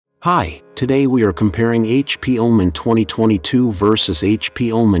Hi, today we are comparing HP Omen 2022 versus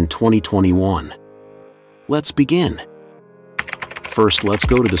HP Omen 2021. Let's begin. First, let's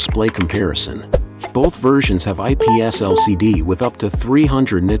go to display comparison. Both versions have IPS LCD with up to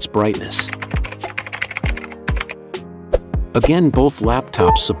 300 nits brightness. Again, both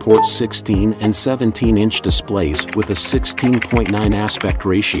laptops support 16 and 17-inch displays with a 16.9 aspect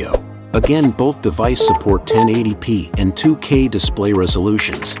ratio. Again, both devices support 1080p and 2K display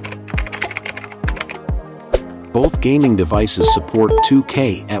resolutions. Both gaming devices support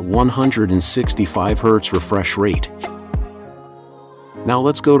 2K at 165Hz refresh rate. Now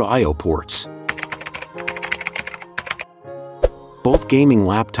let's go to I/O ports. Both gaming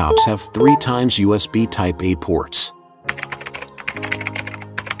laptops have 3 times USB Type-A ports.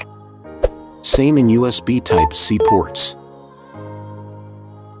 Same in USB Type-C ports.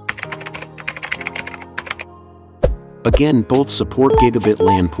 Again, both support gigabit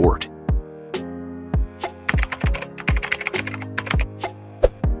LAN port.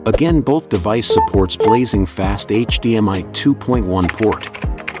 Again, both device supports blazing fast HDMI 2.1 port.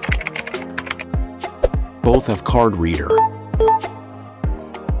 Both have card reader.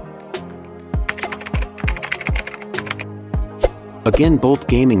 Again, both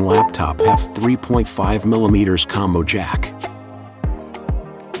gaming laptop have 3.5mm combo jack.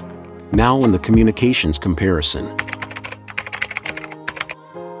 Now in the communications comparison.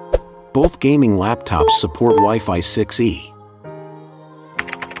 Both gaming laptops support Wi-Fi 6E.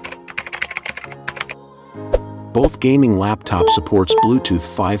 Both gaming laptops supports Bluetooth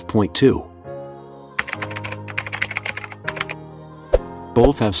 5.2.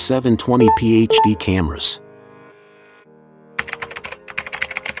 Both have 720p HD cameras.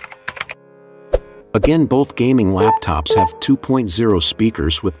 Again, both gaming laptops have 2.0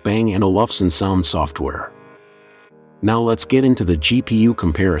 speakers with Bang & Olufsen sound software. Now let's get into the GPU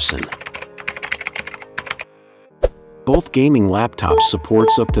comparison. Both gaming laptops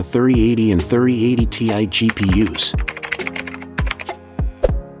supports up to 3080 and 3080 Ti GPUs.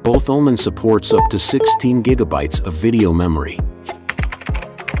 Both Omen supports up to 16 GB of video memory.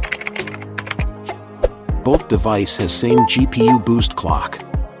 Both device has same GPU boost clock.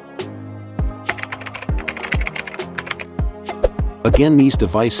 Again, these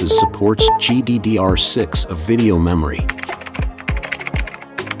devices supports GDDR6 of video memory.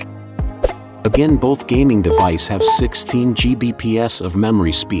 Again, both gaming device have 16 Gbps of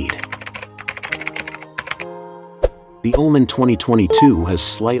memory speed. The Omen 2022 has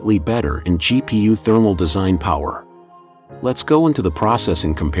slightly better in GPU thermal design power. Let's go into the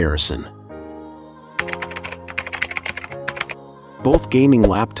processing comparison. Both gaming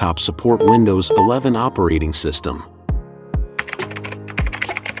laptops support Windows 11 operating system.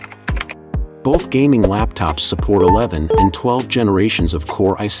 Both gaming laptops support 11 and 12 generations of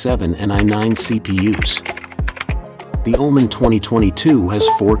Core i7 and i9 CPUs. The Omen 2022 has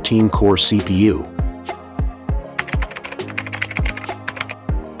 14-core CPU.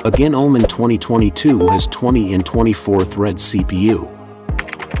 Again, Omen 2022 has 20 and 24-thread CPU,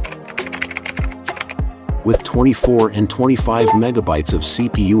 with 24 and 25 megabytes of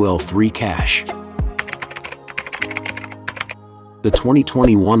CPU L3 cache. The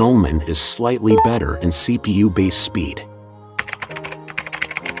 2021 Omen is slightly better in CPU-based speed.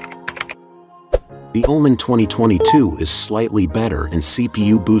 The Omen 2022 is slightly better in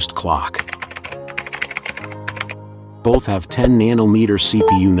CPU boost clock. Both have 10 nanometer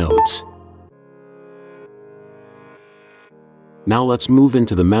CPU nodes. Now let's move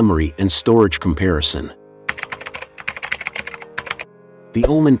into the memory and storage comparison. The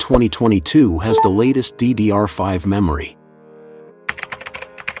Omen 2022 has the latest DDR5 memory.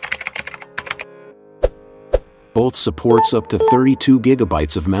 Both supports up to 32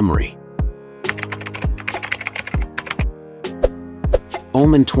 GB of memory.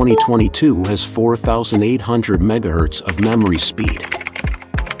 Omen 2022 has 4,800 MHz of memory speed.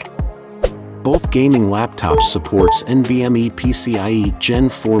 Both gaming laptops supports NVMe PCIe Gen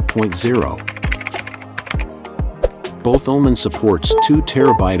 4.0. Both Omen supports 2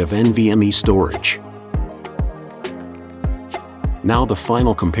 TB of NVMe storage. Now the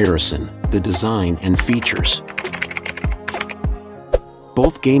final comparison, the design and features.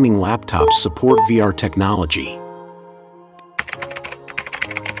 Both gaming laptops support VR technology.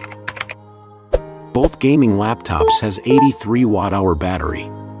 Both gaming laptops has 83 Wh battery.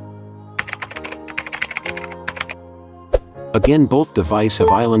 Again, both device have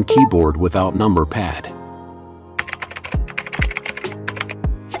Island keyboard without number pad.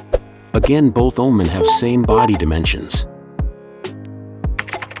 Again, both Omen have same body dimensions.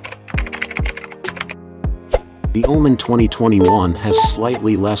 The Omen 2021 has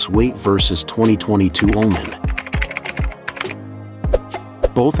slightly less weight versus 2022 Omen.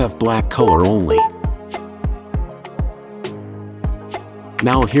 Both have black color only.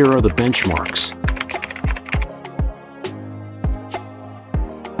 Now here are the benchmarks.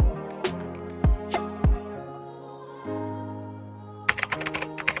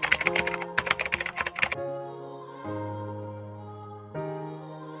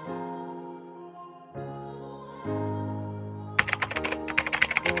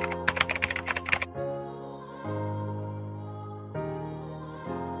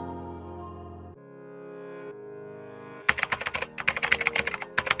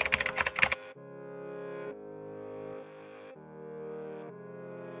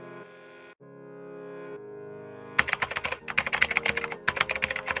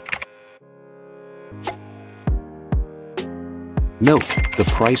 Note, the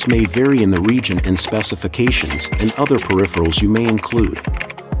price may vary in the region and specifications and other peripherals you may include.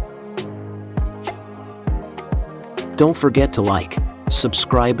 Don't forget to like,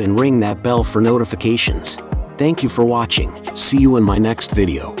 subscribe and ring that bell for notifications. Thank you for watching. See you in my next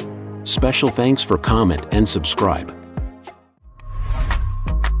video. Special thanks for comment and subscribe.